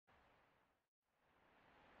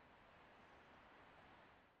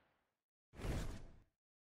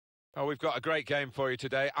Oh, we've got a great game for you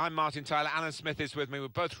today. I'm Martin Tyler, Alan Smith is with me. We're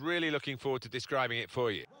both really looking forward to describing it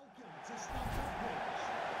for you.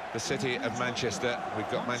 The city of Manchester, we've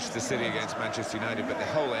got Manchester City against Manchester United, but the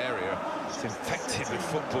whole area is infected with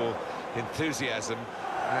football enthusiasm.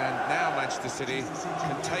 And now Manchester City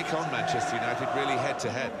can take on Manchester United really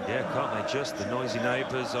head-to-head. Yeah, can't they just? The noisy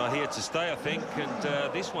neighbours are here to stay, I think,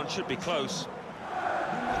 and this one should be close.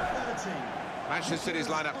 Manchester City's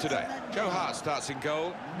lineup today. Joe Hart starts in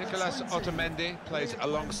goal. Nicolas Otamendi plays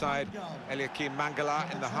alongside Eliakim Mangala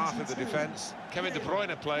in the heart of the defence. Kevin De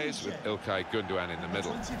Bruyne plays with Ilkay Gundogan in the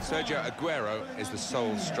middle. Sergio Aguero is the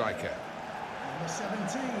sole striker. Number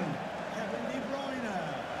 17, Kevin De Bruyne.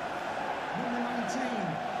 Number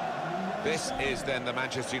 19. This is then the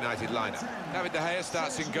Manchester United lineup. David De Gea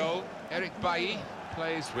starts in goal. Eric Bailly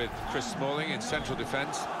plays with Chris Smalling in central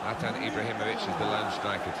defence. Zlatan Ibrahimovic is the lone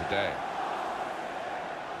striker today.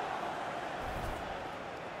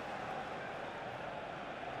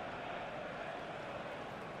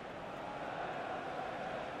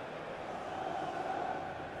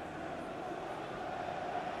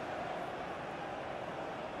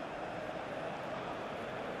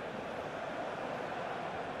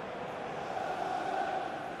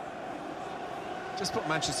 Just put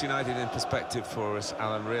Manchester United in perspective for us,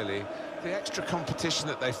 Alan, really. The extra competition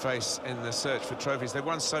that they face in the search for trophies. They've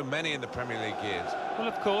won so many in the Premier League years. Well,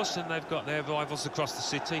 of course, and they've got their rivals across the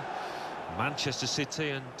city. Manchester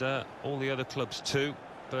City and all the other clubs too.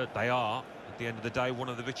 But they are, at the end of the day, one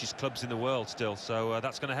of the richest clubs in the world still. So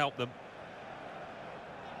that's going to help them.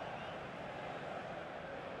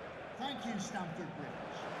 Thank you, Stamford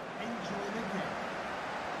Bridge. Enjoy the game.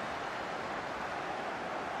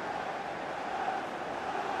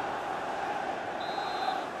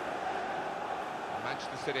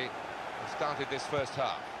 Manchester City have started this first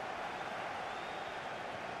half.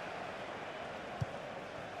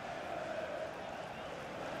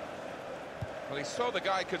 Well, he saw the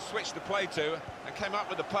guy could switch the play to and came up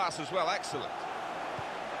with the pass as well. Excellent.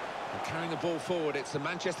 And carrying the ball forward, it's the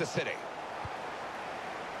Manchester City.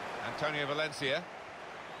 Antonio Valencia.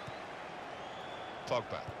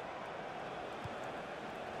 Pogba.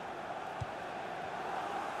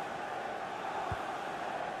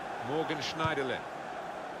 Morgan Schneiderlin.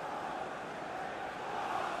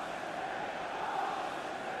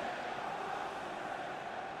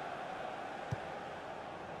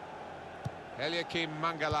 Eliakim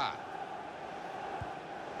Mangala.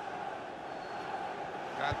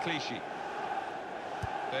 Clichy.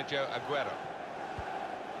 Sergio Aguero.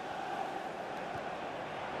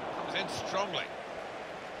 Comes in strongly.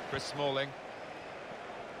 Chris Smalling.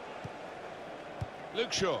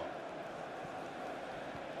 Luke Shaw.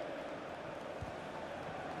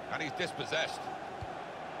 And he's dispossessed.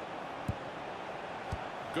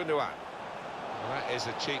 Gundogan. Well, that is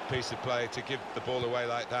a cheap piece of play to give the ball away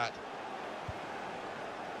like that.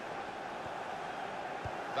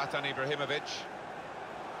 Zlatan Ibrahimovic.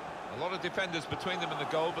 A lot of defenders between them and the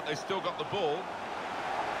goal, but they still got the ball.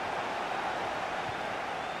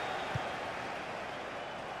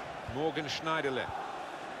 Morgan Schneiderlin.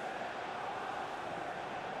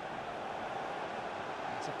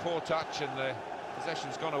 It's a poor touch and the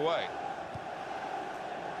possession's gone away.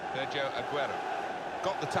 Sergio Aguero.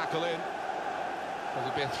 Got the tackle in.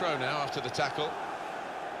 There'll be a throw now after the tackle.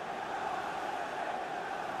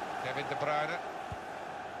 Kevin De Bruyne.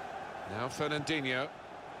 Now Fernandinho,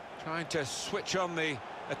 trying to switch on the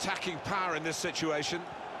attacking power in this situation.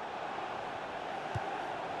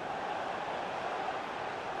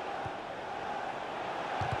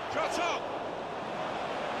 Shots on!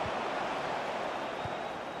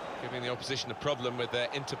 Giving the opposition a problem with their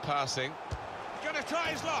interpassing. He's going to try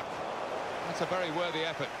his luck! That's a very worthy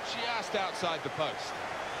effort, just outside the post.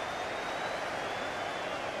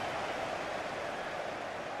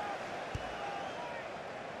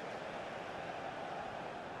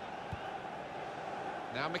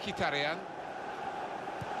 Now Mkhitaryan.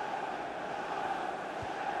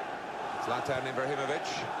 Zlatan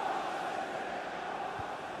Ibrahimovic.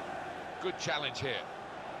 Good challenge here.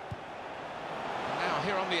 And now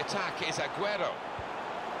here on the attack is Aguero.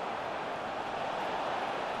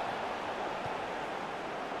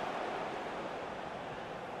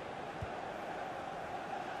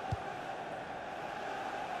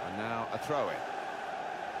 And now a throw-in.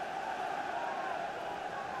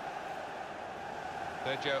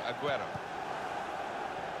 Sergio Aguero.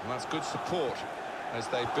 And that's good support as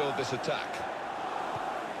they build this attack.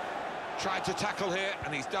 Tried to tackle here,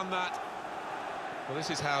 and he's done that. Well, this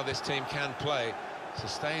is how this team can play.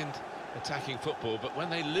 Sustained attacking football, but when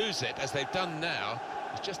they lose it, as they've done now,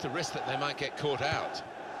 it's just a risk that they might get caught out.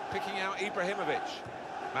 Picking out Ibrahimovic.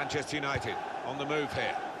 Manchester United on the move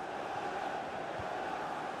here.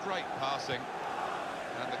 Great passing,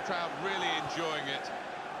 and the crowd really enjoying it.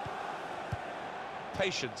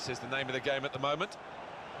 Patience is the name of the game at the moment.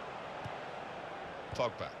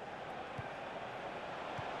 Pogba.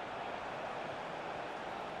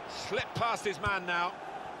 Slipped past his man now.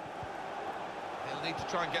 He'll need to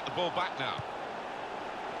try and get the ball back now.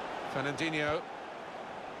 Fernandinho.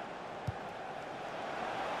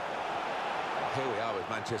 Here we are with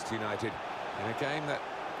Manchester United in a game that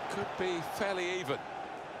could be fairly even.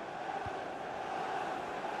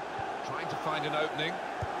 Trying to find an opening,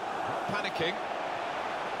 not panicking.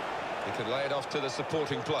 He could lay it off to the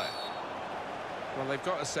supporting player. Well, they've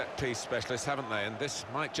got a set-piece specialist, haven't they? And this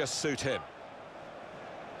might just suit him.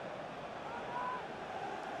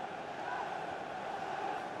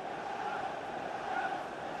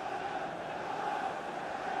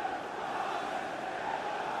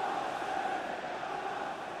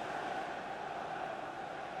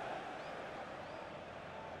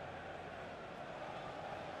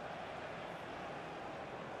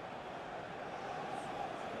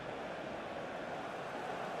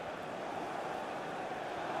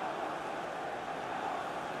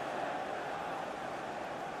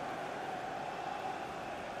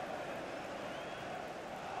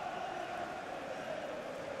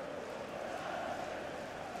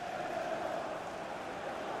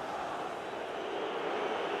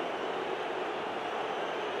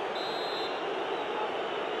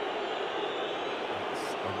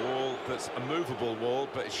 That's a movable wall,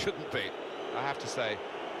 but it shouldn't be, I have to say.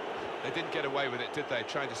 They didn't get away with it, did they?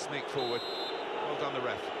 Trying to sneak forward. Well done, the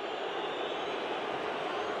ref.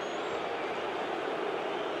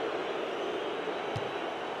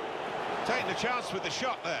 Taking the chance with the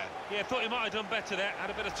shot there. Yeah, thought he might have done better there. Had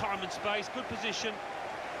a bit of time and space, good position.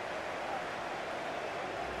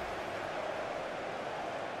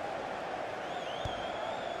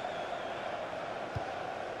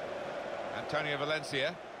 Antonio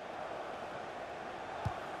Valencia.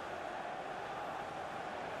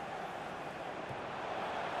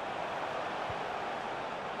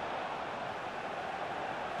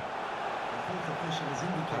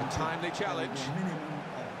 A timely challenge. A minimum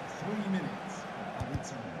of 3 minutes of added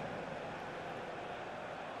time.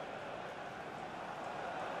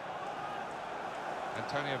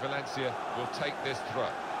 Antonio Valencia will take this throw.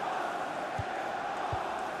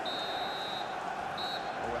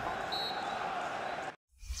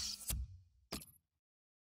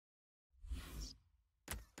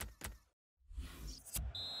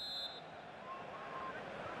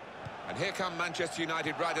 And here come Manchester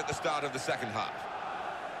United right at the start of the second half.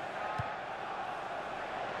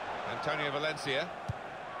 Antonio Valencia.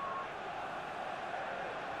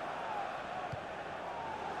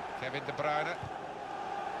 Kevin De Bruyne.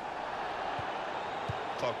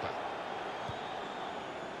 Pogba.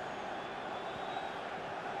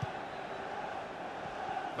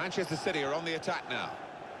 Manchester City are on the attack now.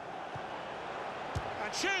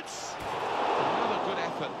 And shoots! Another good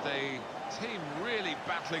effort. The team really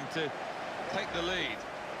battling to take the lead.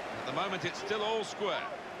 At the moment, it's still all square.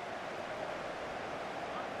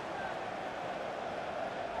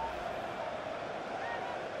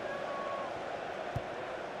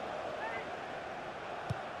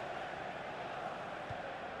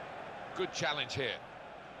 Good challenge here.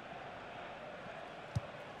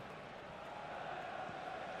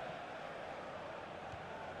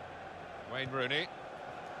 Wayne Rooney.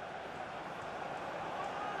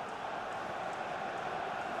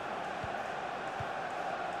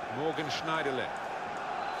 Morgan Schneiderlin.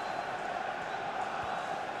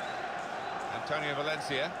 Antonio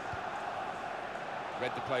Valencia.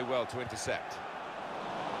 Read the play well to intercept.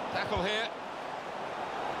 Tackle here.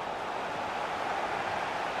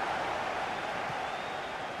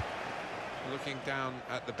 Looking down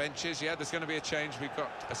at the benches. Yeah, there's going to be a change. We've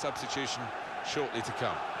got a substitution shortly to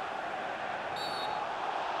come.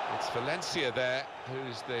 It's Valencia there,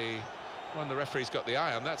 who's the one the referee's got the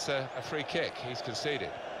eye on. That's a free kick. He's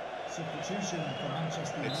conceded. Substitution for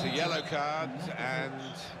Manchester United. It's a yellow card, and,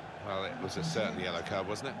 well, it was a certain yellow card,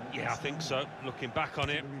 wasn't it? Yeah, I think so. Looking back on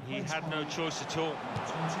it, he had no choice at all.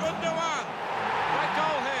 Gundogan! Great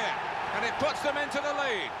goal here, and it puts them into the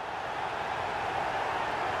lead.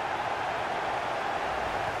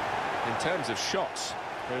 In terms of shots,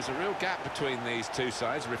 there's a real gap between these two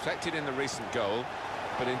sides, reflected in the recent goal.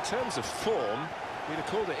 But in terms of form, you'd have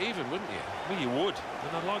called it even, wouldn't you? Well, you would.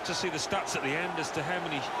 And I'd like to see the stats at the end as to how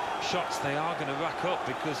many shots they are going to rack up,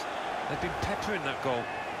 because they've been peppering that goal.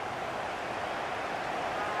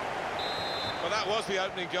 Well, that was the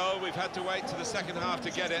opening goal. We've had to wait to the second half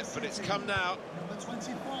to get it, but it's come now. Number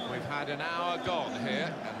 25. We've had an hour gone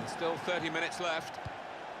here, and still 30 minutes left.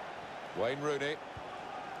 Wayne Rooney.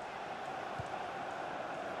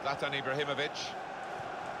 Zlatan Ibrahimovic.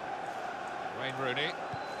 Wayne Rooney.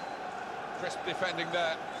 Crisp defending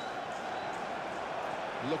there.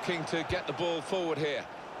 Looking to get the ball forward here.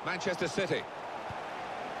 Manchester City.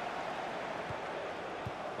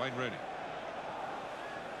 Wayne Rooney.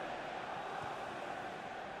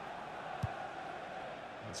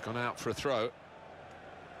 It's gone out for a throw.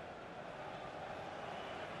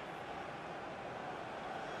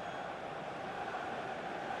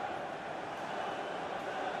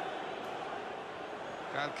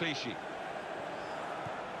 Clichy.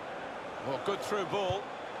 Well, good through ball.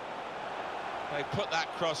 They put that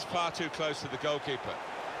cross far too close to the goalkeeper.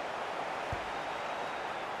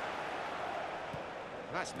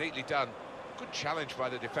 That's neatly done. Good challenge by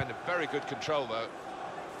the defender. Very good control, though.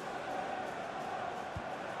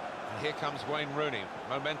 And here comes Wayne Rooney.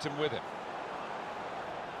 Momentum with him.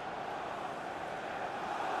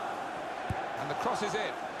 And the cross is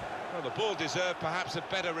in. Well, the ball deserved perhaps a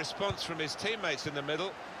better response from his teammates in the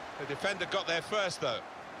middle. The defender got there first, though.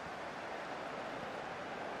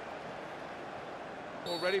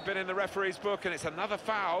 Already been in the referee's book, and it's another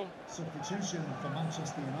foul. Substitution for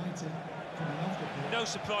Manchester United coming off the pitch. No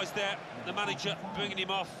surprise there, the manager bringing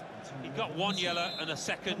him off. He got one yellow and a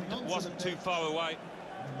second wasn't too far away.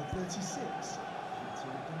 Number 36.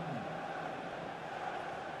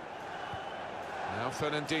 Now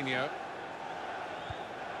Fernandinho.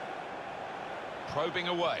 Probing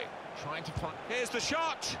away, trying to find... Here's the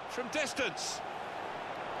shot from distance.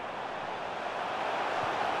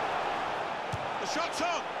 The shot's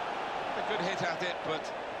on. A good hit at it,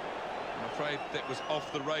 but I'm afraid it was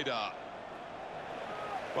off the radar.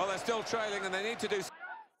 Well, they're still trailing and they need to do...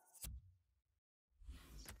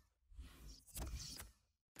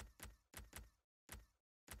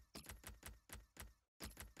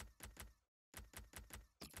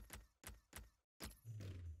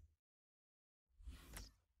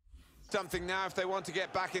 something now if they want to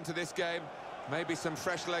get back into this game. Maybe some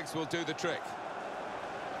fresh legs will do the trick.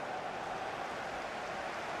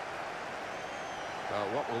 Well,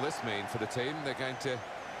 what will this mean for the team? They're going to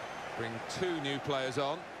bring two new players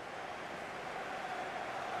on.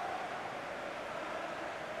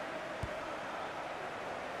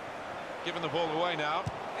 Giving the ball away now.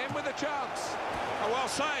 In with a chance. Oh, well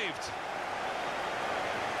saved.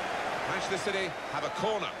 Manchester City have a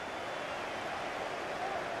corner.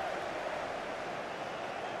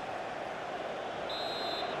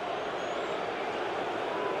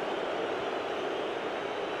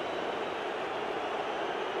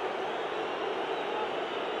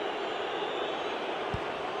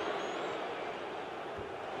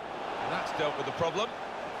 That's dealt with the problem.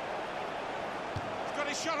 He's got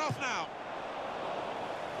his shot off now.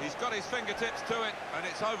 He's got his fingertips to it, and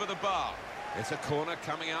it's over the bar. It's a corner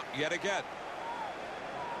coming up yet again.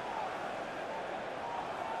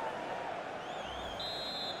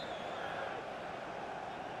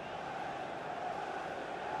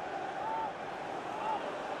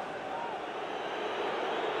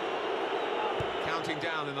 Counting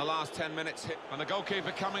down in the last 10 minutes, and the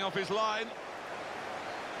goalkeeper coming off his line.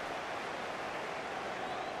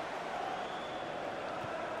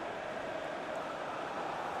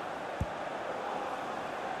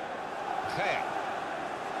 Here.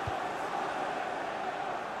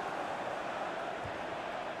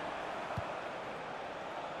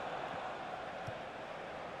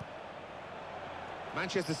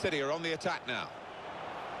 Manchester City are on the attack now.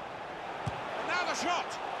 And now the shot!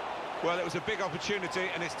 Well, it was a big opportunity,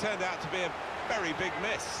 and it's turned out to be a very big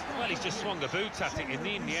miss. Well, he's just swung the boot at it. In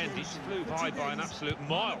the end, it flew by an absolute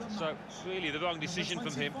mile. So, really the wrong decision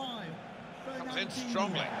from him. Comes in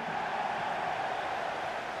strongly.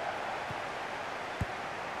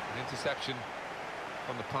 An interception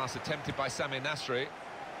from the pass attempted by Sami Nasri.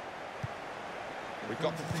 We've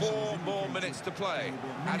got 4 more minutes to play.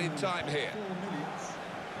 Added time here.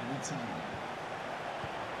 It's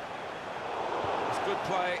good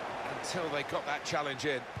play until they got that challenge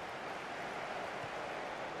in.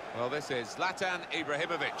 Well, this is Zlatan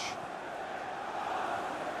Ibrahimovic.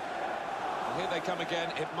 And here they come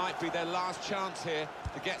again. It might be their last chance here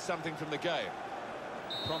to get something from the game.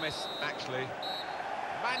 Promise, actually.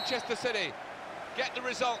 Manchester City get the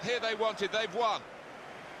result here they wanted. They've won.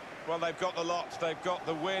 Well, they've got the lot. They've got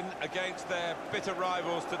the win against their bitter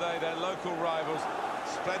rivals today, their local rivals.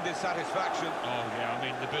 Splendid satisfaction. Oh, yeah, I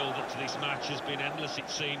mean, the build-up to this match has been endless, it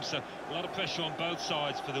seems. So, a lot of pressure on both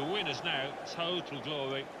sides. For the winners now, total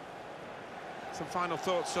glory. Some final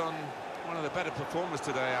thoughts on one of the better performers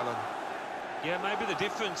today, Alan. Yeah, maybe the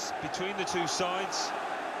difference between the two sides.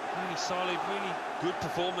 Really solid, really good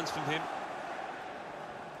performance from him.